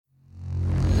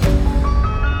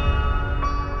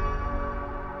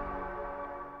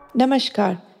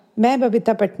नमस्कार, मैं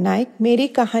बबीता पटनायक मेरी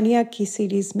कहानियाँ की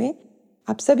सीरीज में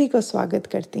आप सभी को स्वागत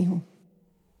करती हूँ।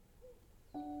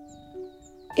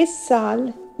 इस साल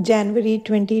जनवरी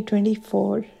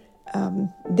 2024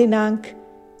 दिनांक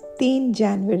 3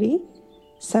 जनवरी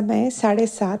समय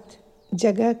 7:30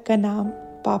 जगह का नाम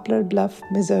popular bulb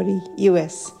Missouri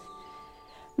US.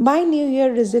 My New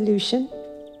Year resolution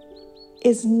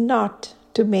is not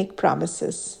to make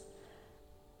promises,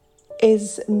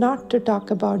 is not to talk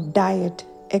about diet,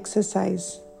 exercise,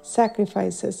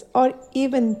 sacrifices, or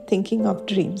even thinking of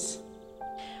dreams.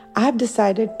 I have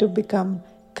decided to become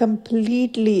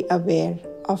completely aware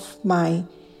of my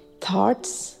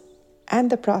thoughts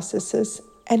and the processes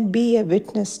and be a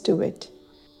witness to it.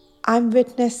 I'm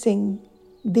witnessing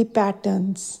the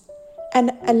patterns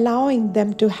and allowing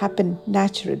them to happen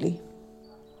naturally.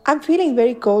 I'm feeling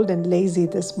very cold and lazy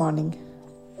this morning.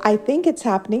 I think it's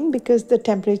happening because the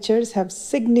temperatures have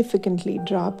significantly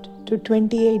dropped to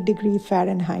 28 degrees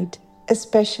Fahrenheit,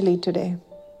 especially today.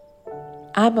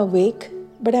 I'm awake,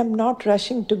 but I'm not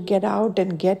rushing to get out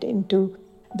and get into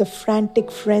the frantic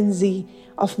frenzy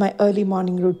of my early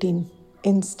morning routine.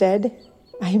 Instead,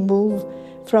 I move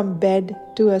from bed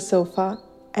to a sofa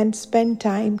and spend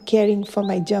time caring for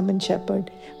my German Shepherd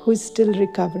who is still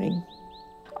recovering.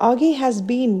 Augie has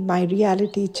been my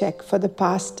reality check for the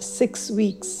past 6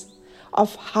 weeks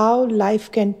of how life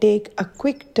can take a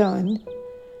quick turn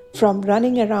from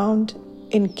running around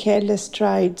in careless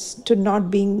strides to not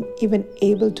being even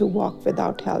able to walk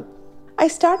without help. I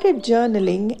started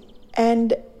journaling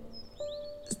and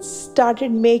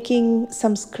started making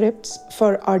some scripts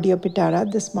for Audio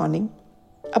Pitara this morning,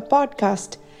 a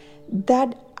podcast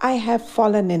that I have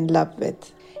fallen in love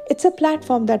with. It's a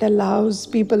platform that allows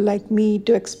people like me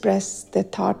to express their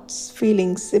thoughts,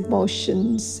 feelings,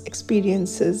 emotions,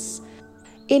 experiences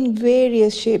in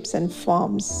various shapes and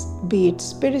forms, be it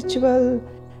spiritual,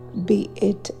 be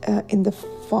it in the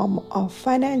form of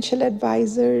financial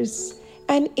advisors,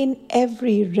 and in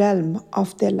every realm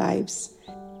of their lives.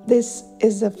 This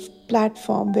is a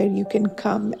platform where you can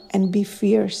come and be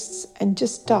fierce and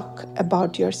just talk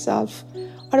about yourself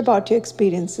or about your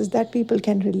experiences that people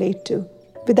can relate to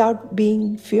without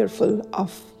being fearful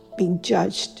of being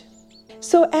judged.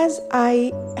 So, as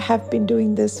I have been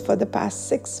doing this for the past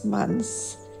 6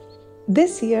 months,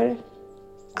 this year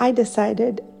I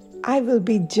decided I will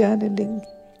be journaling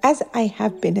as I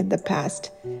have been in the past.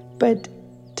 But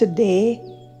today,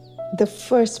 the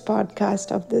first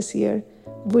podcast of this year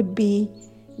would be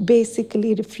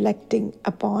basically reflecting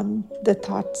upon the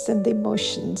thoughts and the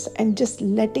emotions and just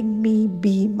letting me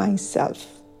be myself.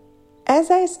 As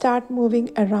I start moving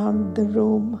around the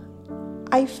room,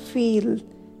 I feel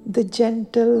the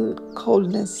gentle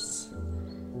coldness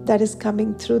that is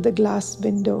coming through the glass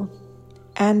window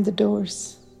and the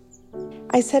doors.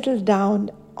 I settle down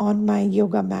on my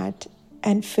yoga mat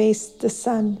and face the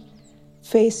sun,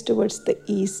 face towards the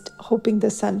east, hoping the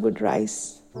sun would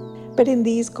rise. But in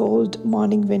these cold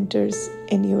morning winters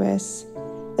in US,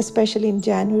 especially in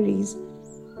January's,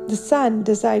 the sun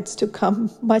decides to come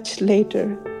much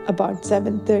later, about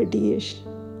 7:30ish,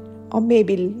 or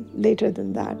maybe later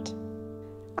than that.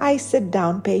 I sit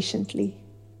down patiently.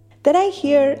 Then I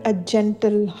hear a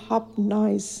gentle hop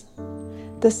noise,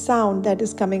 the sound that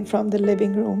is coming from the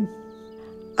living room.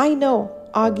 I know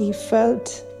Augie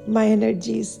felt my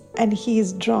energies and he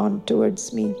is drawn towards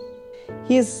me.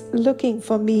 He is looking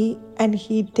for me and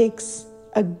he takes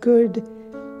a good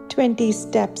 20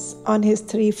 steps on his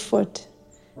 3 foot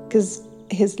because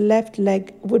his left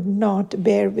leg would not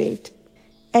bear weight.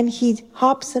 And he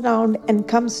hops around and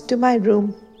comes to my room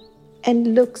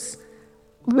and looks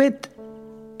with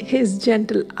his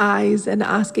gentle eyes and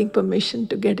asking permission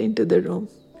to get into the room.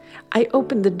 I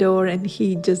open the door and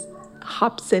he just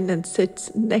hops in and sits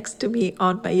next to me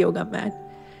on my yoga mat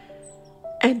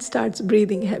and starts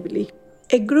breathing heavily.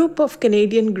 A group of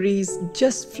Canadian geese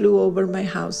just flew over my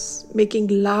house, making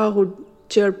loud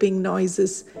chirping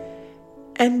noises.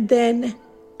 And then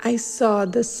I saw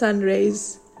the sun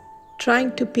rays trying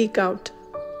to peek out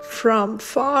from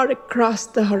far across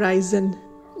the horizon.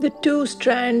 The 2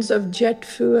 strands of jet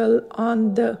fuel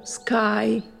on the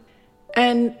sky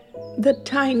and the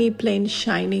tiny plane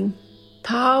shining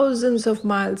thousands of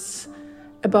miles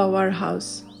above our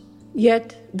house.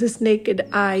 Yet this naked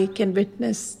eye can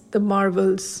witness the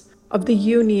marvels of the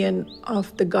union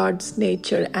of the God's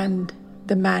nature and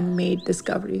the man-made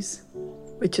discoveries,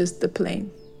 which is the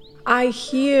plane. I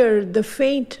hear the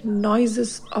faint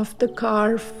noises of the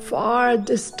car far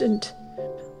distant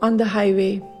on the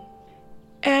highway,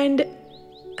 and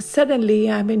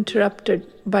suddenly I'm interrupted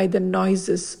by the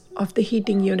noises of the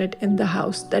heating unit in the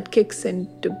house that kicks in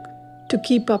to to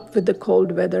keep up with the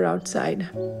cold weather outside.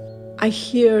 I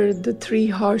hear the 3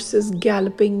 horses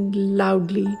galloping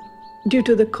loudly due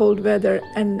to the cold weather,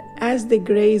 and as they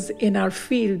graze in our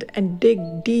field and dig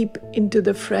deep into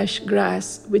the fresh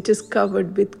grass, which is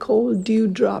covered with cold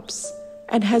dewdrops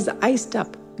and has iced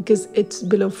up because it's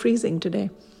below freezing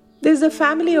today. There's a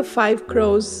family of 5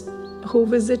 crows who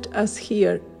visit us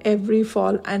here every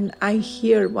fall, and I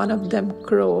hear one of them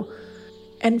crow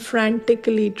and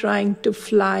frantically trying to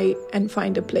fly and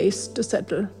find a place to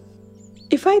settle.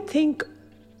 If I think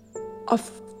of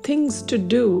things to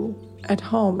do at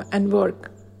home and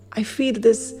work, I feel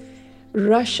this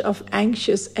rush of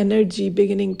anxious energy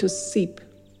beginning to seep.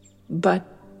 But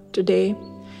today,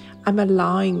 I'm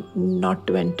allowing not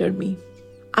to enter me.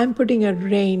 I'm putting a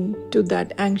rein to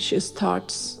that anxious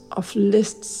thoughts of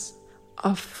lists,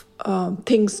 of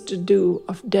things to do,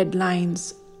 of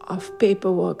deadlines, of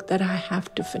paperwork that I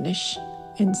have to finish.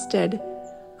 Instead,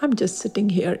 I'm just sitting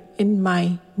here in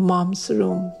my mom's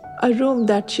room, a room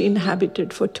that she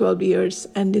inhabited for 12 years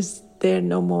and is there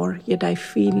no more, yet I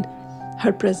feel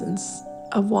her presence,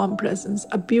 a warm presence,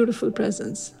 a beautiful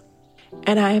presence.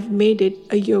 And I have made it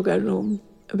a yoga room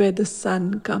where the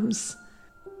sun comes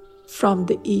from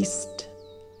the east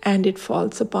and it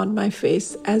falls upon my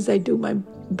face as I do my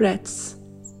breaths.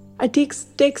 I take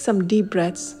some deep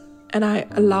breaths and I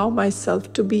allow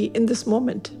myself to be in this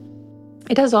moment.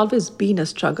 It has always been a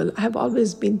struggle. I have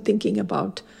always been thinking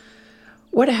about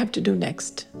what I have to do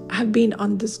next. I have been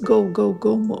on this go, go,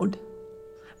 go mode.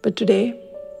 But today,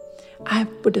 I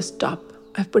have put a stop.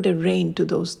 I have put a rein to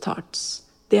those thoughts.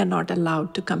 They are not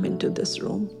allowed to come into this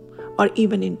room or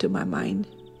even into my mind.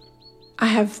 I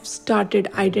have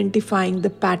started identifying the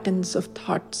patterns of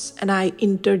thoughts and I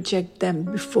interject them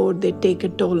before they take a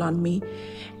toll on me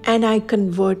and I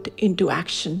convert into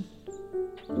action.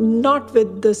 Not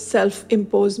with the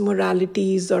self-imposed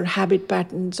moralities or habit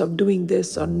patterns of doing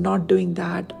this or not doing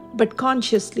that, but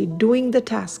consciously doing the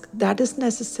task that is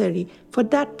necessary for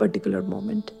that particular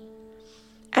moment.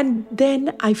 And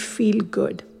then I feel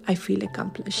good. I feel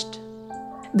accomplished.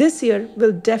 This year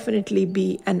will definitely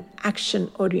be an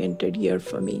action-oriented year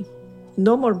for me.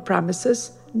 No more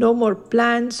promises, no more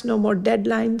plans, no more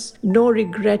deadlines, no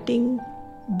regretting,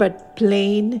 but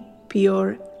plain,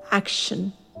 pure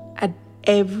action at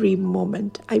every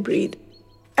moment I breathe.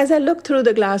 As I look through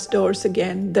the glass doors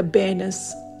again, the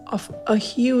bareness of a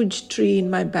huge tree in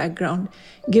my background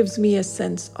gives me a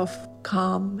sense of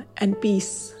calm and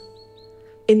peace.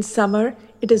 In summer,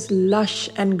 it is lush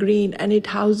and green and it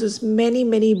houses many,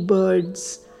 many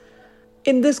birds.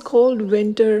 In this cold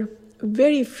winter,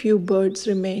 very few birds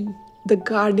remain. The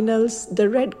cardinals, the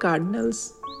red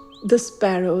cardinals, the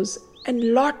sparrows,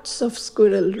 and lots of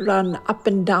squirrels run up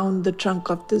and down the trunk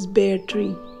of this bare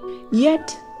tree.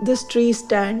 Yet this tree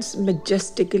stands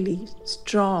majestically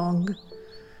strong,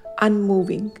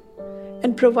 unmoving,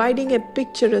 and providing a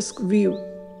picturesque view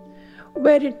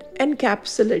where it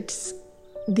encapsulates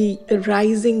the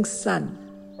rising sun.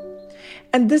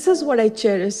 And this is what I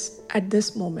cherish at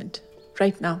this moment,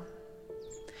 right now.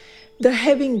 The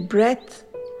heaving breath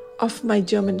of my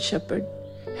German Shepherd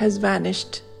has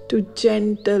vanished to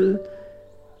gentle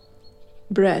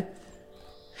breath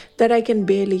that I can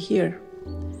barely hear.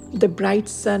 The bright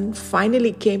sun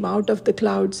finally came out of the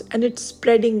clouds and it's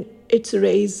spreading its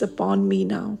rays upon me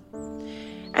now.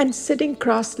 And sitting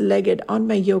cross-legged on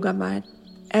my yoga mat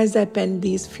as I pen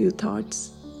these few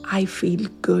thoughts, I feel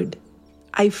good.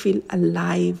 I feel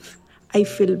alive. I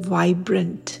feel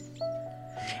vibrant.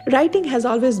 Writing has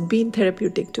always been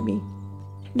therapeutic to me.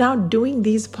 Now doing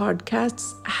these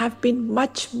podcasts have been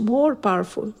much more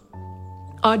powerful.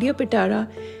 Audio Pitara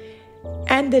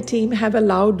and the team have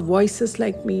allowed voices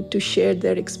like me to share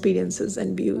their experiences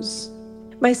and views.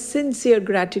 My sincere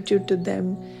gratitude to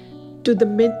them, to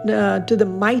the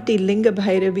mighty Linga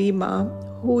Bhairavi Ma,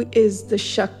 who is the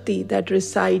Shakti that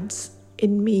resides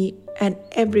in me and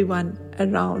everyone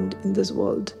around in this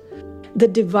world. The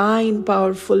divine,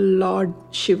 powerful Lord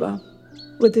Shiva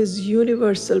with his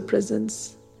universal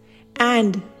presence,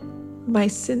 and my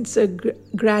sincere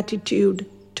gratitude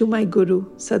to my Guru,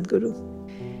 Sadhguru.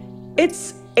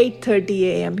 It's 8:30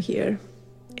 a.m. here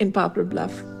in Poplar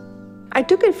Bluff. I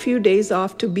took a few days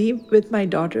off to be with my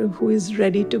daughter who is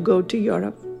ready to go to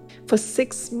Europe for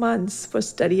 6 months for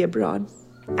study abroad.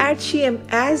 As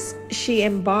she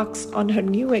embarks on her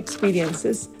new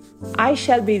experiences, I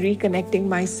shall be reconnecting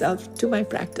myself to my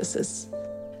practices.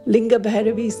 Linga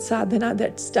Bhairavi sadhana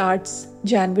that starts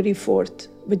January 4th,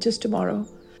 which is tomorrow,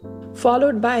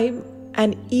 followed by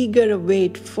an eager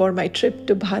await for my trip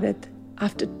to Bharat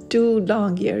after 2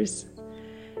 long years,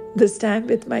 this time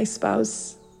with my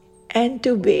spouse and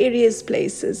to various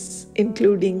places,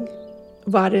 including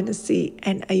Varanasi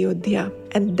and Ayodhya.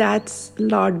 And that's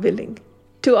Lord willing.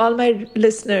 To all my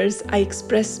listeners, I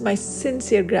express my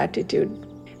sincere gratitude.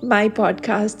 My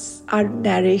podcasts are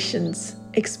narrations,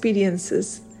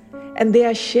 experiences, and they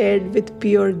are shared with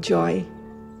pure joy.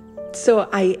 So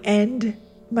I end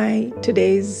my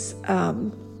today's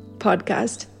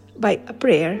podcast by a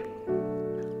prayer.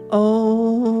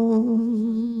 Om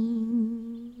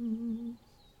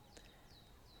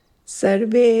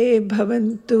Sarve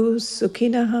Bhavantu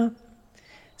Sukhinah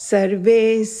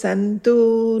Sarve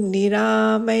Santu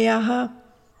Niramayah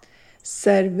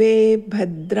Sarve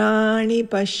Bhadrani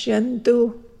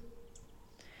Pashyantu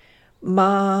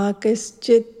Ma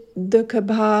Kaschit Dukha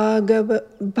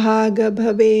Bhaga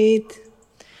Bhavet.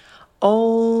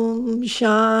 Om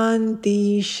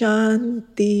Shanti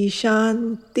Shanti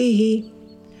Shanti.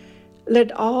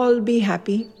 Let all be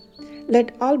happy.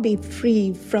 Let all be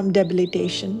free from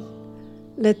debilitation.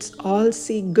 Let's all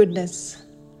see goodness.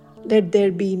 Let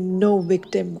there be no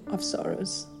victim of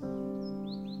sorrows.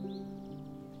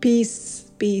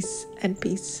 Peace, peace, and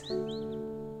peace.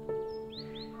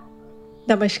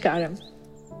 Namaskaram.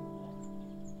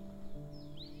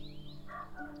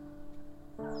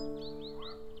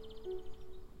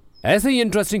 ऐसे ही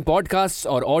interesting podcast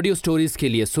और audio stories के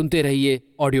लिए सुनते रहिए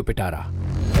audio पिटारा।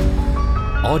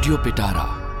 Audio पिटारा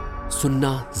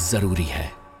सुनना जरूरी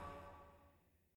है।